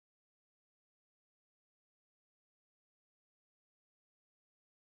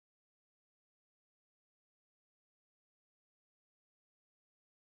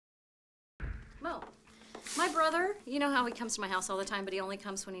Mo. My brother, you know how he comes to my house all the time, but he only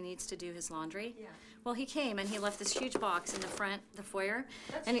comes when he needs to do his laundry? Yeah. Well, he came and he left this huge box in the front, the foyer.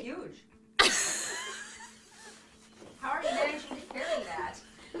 That's and huge. How are you managing to carry that?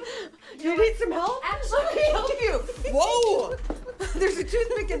 Do you need some help? Actually, Let me help you. Whoa! There's a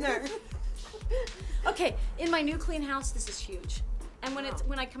toothpick in there. Okay, in my new clean house, this is huge. And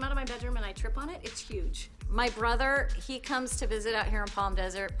when I come out of my bedroom and I trip on it, it's huge. My brother, he comes to visit out here in Palm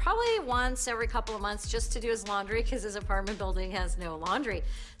Desert probably once every couple of months just to do his laundry because his apartment building has no laundry.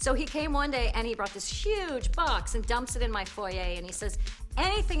 So he came one day and he brought this huge box and dumps it in my foyer and he says,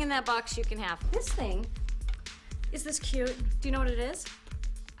 anything in that box you can have. This thing is this cute. Do you know what it is?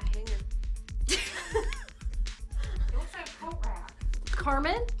 A hanger. It looks like a coat rack.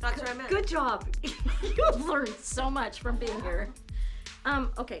 Carmen? That's what I meant. Good job. You've learned so much from being here.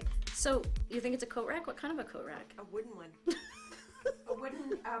 Okay, so you think it's a coat rack? What kind of a coat rack? A wooden one. A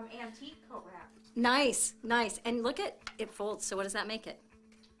wooden antique coat rack. Nice, nice. And look at it folds, so what does that make it?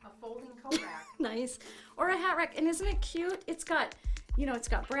 A folding coat rack. Nice. Or a hat rack. And isn't it cute? It's got, you know, it's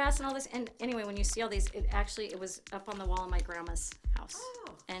got brass and all this. And anyway, when you see all these, it was up on the wall in my grandma's house.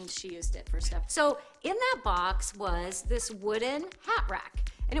 Oh. And she used it for stuff. So in that box was this wooden hat rack.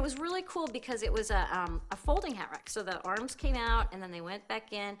 And it was really cool because it was a folding hat rack. So the arms came out and then they went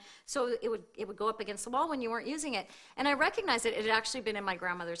back in. So it would go up against the wall when you weren't using it. And I recognized it. It had actually been in my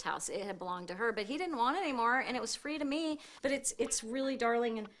grandmother's house. It had belonged to her, but he didn't want it anymore and it was free to me. But it's really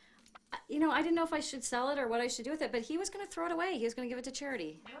darling. And you know, I didn't know if I should sell it or what I should do with it, but he was going to throw it away. He was going to give it to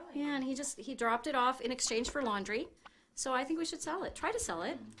charity. Really? Yeah, and he dropped it off in exchange for laundry. So I think we should sell it. Try to sell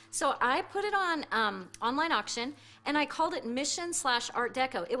it. So I put it on online auction, and I called it Mission/Art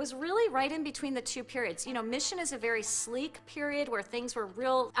Deco. It was really right in between the two periods. You know, Mission is a very sleek period where things were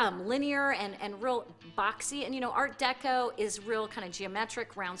real linear and real boxy, and you know, Art Deco is real kind of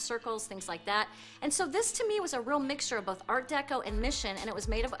geometric, round circles, things like that. And so this to me was a real mixture of both Art Deco and Mission, and it was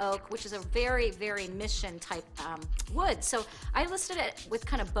made of oak, which is a very, very Mission type wood. So I listed it with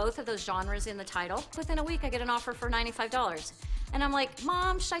kind of both of those genres in the title. Within a week, I get an offer for $95. And I'm like,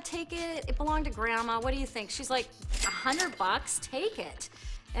 Mom, should I take it? It belonged to Grandma. What do you think? She's like, $100? Take it.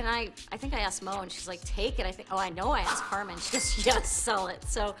 And I think I asked Mo, and she's like, take it. I think, oh, I know I asked Carmen. She goes, yes, sell it.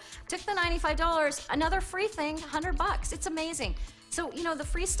 So took the $95, another free thing, $100. It's amazing. So, you know, the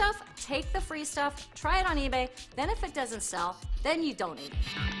free stuff, take the free stuff, try it on eBay. Then if it doesn't sell, then you donate it.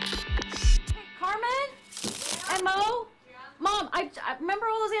 Hey, Carmen? And Mo? Mom, I remember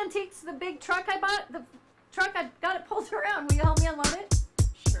all those antiques, the big truck I bought? The truck, I got it pulled around. Will you help me unload it?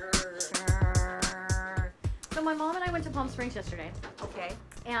 Sure. So my mom and I went to Palm Springs yesterday. Okay.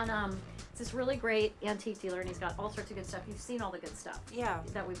 And it's this really great antique dealer, and he's got all sorts of good stuff. You've seen all the good stuff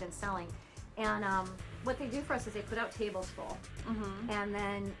that we've been selling. And what they do for us is they put out tables full. And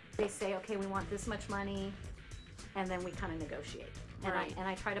then they say, okay, we want this much money. And then we kind of negotiate. And, Right.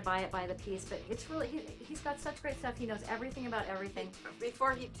 I try to buy it by the piece. But it's really, he's got such great stuff. He knows everything about everything.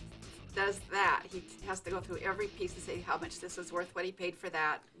 Before he does that, he has to go through every piece and say how much this is worth, what he paid for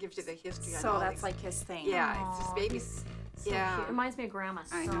that, gives you the history on So all that's these. like his thing. Yeah, it's just babies. So Yeah. cute. It reminds me of Grandma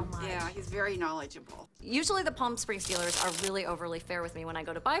I so know. much. Yeah, he's very knowledgeable. Usually the Palm Springs dealers are really overly fair with me when I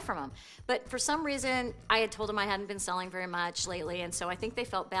go to buy from them. But for some reason, I had told them I hadn't been selling very much lately, and so I think they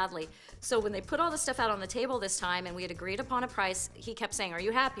felt badly. So when they put all the stuff out on the table this time and we had agreed upon a price, he kept saying, are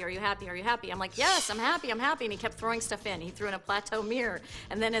you happy, are you happy, are you happy? I'm like, yes, I'm happy, and he kept throwing stuff in. He threw in a plateau mirror,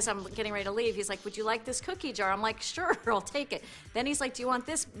 and then as I'm getting ready to leave, he's like, would you like this cookie jar? I'm like, sure, I'll take it. Then he's like, do you want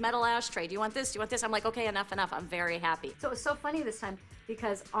this metal ashtray? Do you want this? Do you want this? I'm like, okay, enough, I'm very happy. So it was so funny this time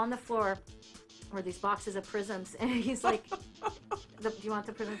because on the floor were these boxes of prisms, and he's like, do you want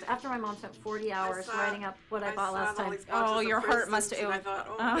the prisms? After my mom spent 40 hours writing up what I bought last time. Oh, your heart must have. I thought,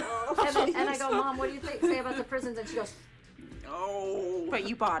 oh no. And I go, Mom, what do you say about the prisons? And she goes, No. But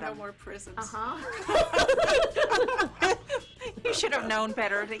you bought No them. more prisons. You should have known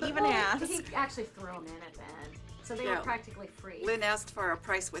better to even ask. He actually threw them in at the end. So they Yeah. were practically free. Lynn asked for a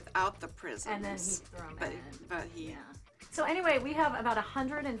price without the prisons. And then he threw them in. But he. Yeah. So anyway, we have about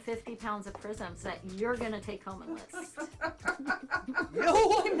 150 pounds of prisms that you're going to take home and list.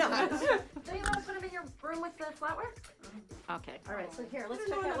 No, I'm not. Do you want to put them in your room with the flatware? Okay. All right. So here, let's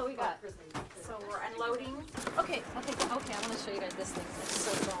check out what we got. So we're unloading. Okay. I want to show you guys this thing. It's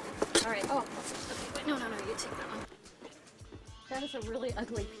so cool. All right. Oh. Okay. Wait. No. You take that one. That is a really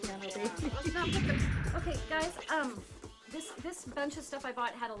ugly piano, baby. Okay, guys. This bunch of stuff I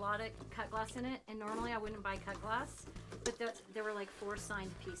bought had a lot of cut glass in it, and normally I wouldn't buy cut glass, but there were like 4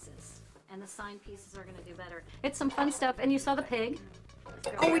 signed pieces, and the signed pieces are going to do better. It's some fun stuff, and you saw the pig.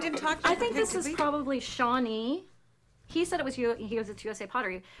 Oh, we didn't talk about I think this is probably Shawnee. He said it was he goes, it's USA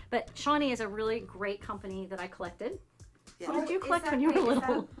Pottery, but Shawnee is a really great company that I collected. What did you collect when you were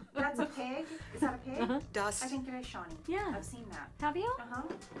little? That's a pig? Is that a pig? Dust. I think there is Shawnee. Yeah. I've seen that. Have you? Uh-huh.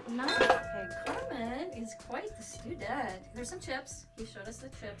 Nice. Pig. Carmen is quite the student. There's some chips. He showed us the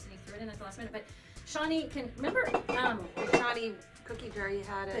chips and he threw it in at the last minute. But Shawnee can remember The shoddy cookie jar you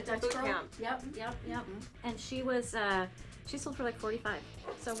had the at Dutch boot girl? camp. Yep. And she was she sold for like 45.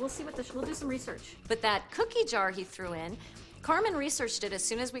 So we'll see what we'll do some research. But that cookie jar he threw in, Carmen researched it as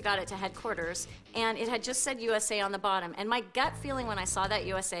soon as we got it to headquarters, and it had just said USA on the bottom. And my gut feeling when I saw that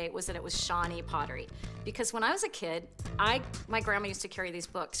USA was that it was Shawnee Pottery. Because when I was a kid, my grandma used to carry these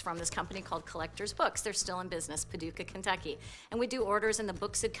books from this company called Collectors Books. They're still in business, Paducah, Kentucky. And we'd do orders, and the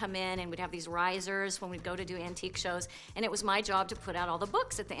books would come in, and we'd have these risers when we'd go to do antique shows. And it was my job to put out all the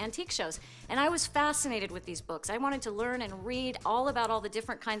books at the antique shows. And I was fascinated with these books. I wanted to learn and read all about all the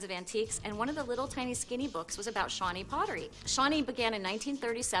different kinds of antiques. And one of the little tiny skinny books was about Shawnee Pottery. Shawnee began in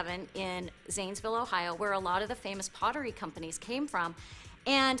 1937 in Zanesville, Ohio, where a lot of the famous pottery companies came from.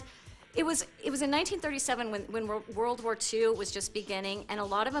 And it was in 1937 when World War II was just beginning, and a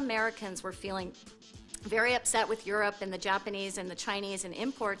lot of Americans were feeling very upset with Europe and the Japanese and the Chinese and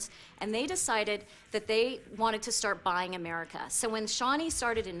imports, and they decided that they wanted to start buying America. So when Shawnee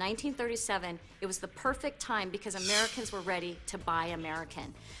started in 1937, it was the perfect time because Americans were ready to buy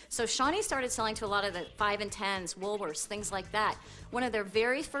American. So Shawnee started selling to a lot of the 5 and 10s, Woolworths, things like that. One of their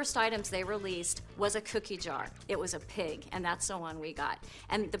very first items they released was a cookie jar. It was a pig, and that's the one we got.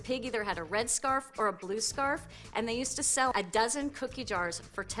 And the pig either had a red scarf or a blue scarf, and they used to sell a dozen cookie jars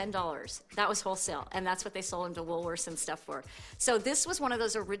for $10. That was wholesale, and that's what they sold them to Woolworths and stuff for. So this was one of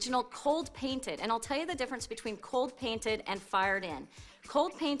those original cold painted, and I'll tell you the difference between cold painted and fired in.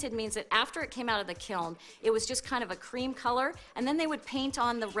 Cold painted means that after it came out of the kiln, it was just kind of a cream color, and then they would paint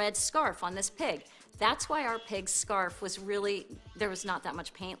on the red scarf on this pig. That's why our pig's scarf was really, there was not that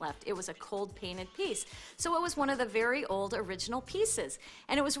much paint left. It was a cold painted piece. So it was one of the very old original pieces.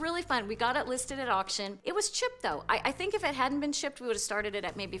 And it was really fun. We got it listed at auction. It was chipped though. I think if it hadn't been chipped, we would have started it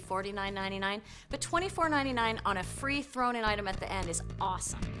at maybe $49.99. But $24.99 on a free thrown in item at the end is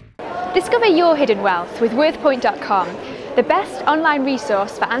awesome. Discover your hidden wealth with WorthPoint.com, the best online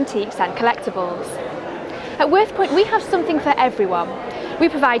resource for antiques and collectibles. At WorthPoint, we have something for everyone. We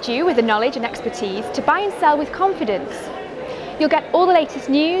provide you with the knowledge and expertise to buy and sell with confidence. You'll get all the latest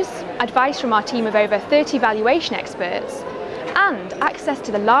news, advice from our team of over 30 valuation experts, and access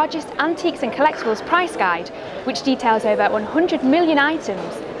to the largest antiques and collectibles price guide, which details over 100 million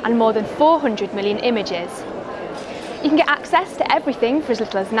items and more than 400 million images. You can get access to everything for as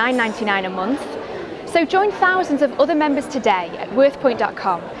little as $9.99 a month. So join thousands of other members today at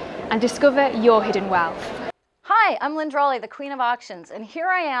WorthPoint.com and discover your hidden wealth. Hi, I'm Lynn Dralle, the Queen of Auctions, and here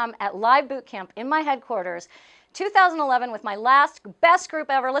I am at Live Boot Camp in my headquarters, 2011, with my last best group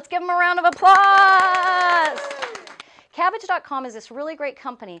ever. Let's give them a round of applause! Cabbage.com is this really great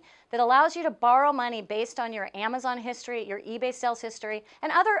company that allows you to borrow money based on your Amazon history, your eBay sales history,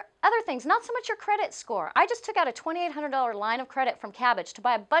 and other things, not so much your credit score. I just took out a $2,800 line of credit from Cabbage to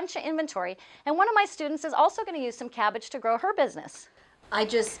buy a bunch of inventory, and one of my students is also going to use some Cabbage to grow her business. I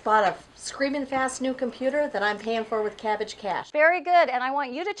just bought a screaming fast new computer that I'm paying for with Cabbage Cash. Very good, and I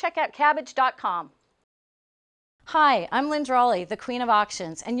want you to check out Cabbage.com. Hi, I'm Lynn Dralle, the Queen of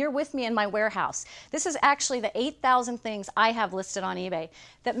Auctions, and you're with me in my warehouse. This is actually the 8,000 things I have listed on eBay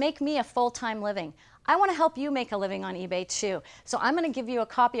that make me a full-time living. I want to help you make a living on eBay too. So I'm going to give you a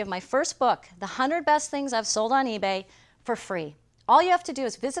copy of my first book, The 100 Best Things I've Sold on eBay, for free. All you have to do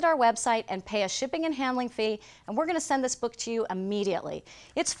is visit our website and pay a shipping and handling fee, and we're going to send this book to you immediately.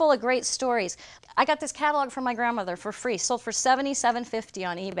 It's full of great stories. I got this catalog from my grandmother for free, sold for $77.50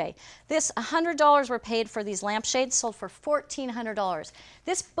 on eBay. This $100 were paid for these lampshades, sold for $1,400.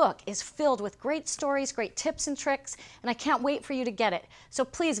 This book is filled with great stories, great tips and tricks, and I can't wait for you to get it. So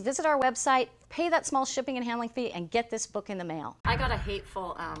please visit our website, pay that small shipping and handling fee, and get this book in the mail. I got a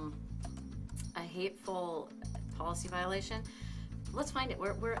hateful policy violation. Let's find it.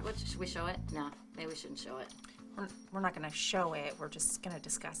 Should we show it? No, maybe we shouldn't show it. We're not going to show it. We're just going to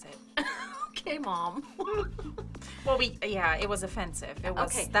discuss it. Okay, Mom. Well, yeah, it was offensive. It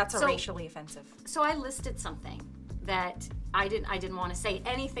was. Okay, That's so- racially offensive. So I listed something that I didn't want to say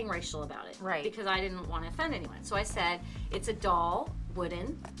anything racial about it. Right. Because I didn't want to offend anyone. So I said it's a doll,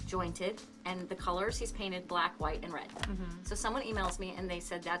 wooden, jointed, and the colors he's painted black, white, and red. Mm-hmm. So someone emails me and they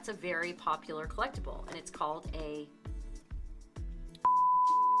said that's a very popular collectible, and it's called a.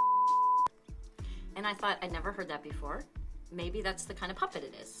 And I thought, I'd never heard that before. Maybe that's the kind of puppet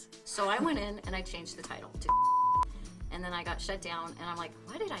it is. So I went in and I changed the title to and then I got shut down and I'm like,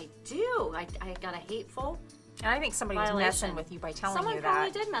 what did I do? I got a hateful And I think somebody was violation. messing with you by telling Someone you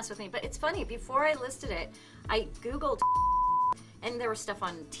probably that. did mess with me, but it's funny. Before I listed it, I Googled, and there was stuff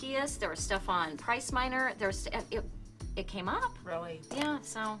on TIAS, there was stuff on Price Miner, it came up. Really? Yeah,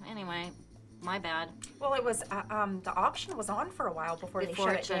 so anyway, my bad. Well, it was, the auction was on for a while before they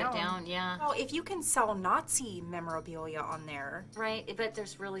shut it down, yeah. Well, if you can sell Nazi memorabilia on there. Right, but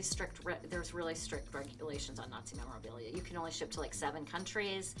there's really strict regulations on Nazi memorabilia. You can only ship to like 7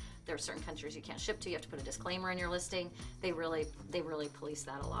 countries. There are certain countries you can't ship to. You have to put a disclaimer in your listing. They really police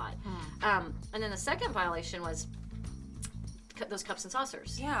that a lot. And then the second violation was those cups and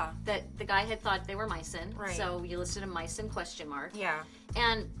saucers. Yeah. That the guy had thought they were Meissen. Right. So you listed a Meissen ? Yeah.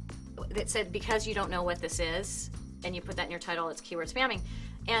 And it said, because you don't know what this is, and you put that in your title, it's keyword spamming.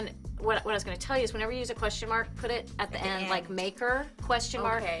 And what I was going to tell you is, whenever you use a question mark, put it at the end, like maker ?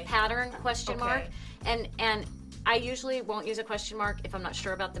 Okay. Pattern ? Okay. And I usually won't use a question mark if I'm not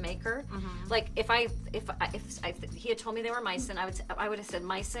sure about the maker. Like if he had told me they were Meissen, I would have said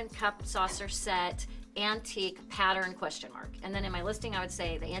Meissen cup saucer set, antique pattern ? And then in my listing I would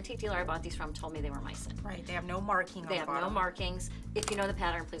say, the antique dealer I bought these from told me they were Meissen. Right, they have no marking on They the have bottom. no markings. If you know the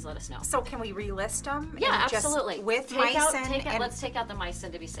pattern, please let us know. So can we relist them? Yeah, And just absolutely. with take out, Meissen and let's take out the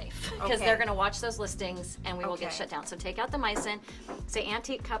Meissen to be safe, because Okay. they're going to watch those listings and we will get Okay. shut down. So take out the Meissen. Say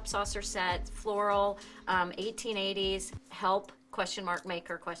antique cup saucer set, floral, 1880s, help ?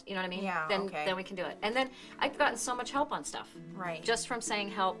 Maker ? You know what I mean? Yeah, Then okay. then we can do it. And then I've gotten so much help on stuff. Right. Just from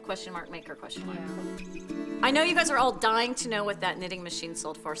saying help ? Maker ? I know you guys are all dying to know what that knitting machine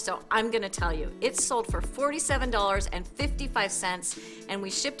sold for, so I'm going to tell you. It sold for $47.55, and we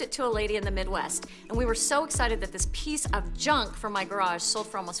shipped it to a lady in the Midwest. And we were so excited that this piece of junk from my garage sold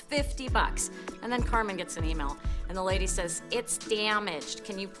for almost $50. And then Carmen gets an email, and the lady says, "It's damaged.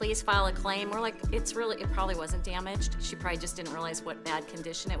 Can you please file a claim?" We're like, it probably wasn't damaged. She probably just didn't realize what bad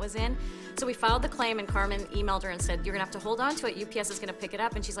condition it was in. So we filed the claim, and Carmen emailed her and said, "You're going to have to hold on to it. UPS is going to pick it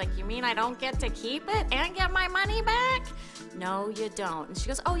up." And she's like, "You mean I don't get to keep it and get my money back?" "No, you don't." And she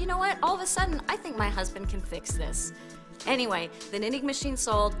goes, "Oh, you know what? All of a sudden, I think my husband can fix this." Anyway, the knitting machine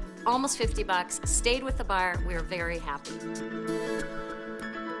sold, almost $50, stayed with the buyer. We were very happy.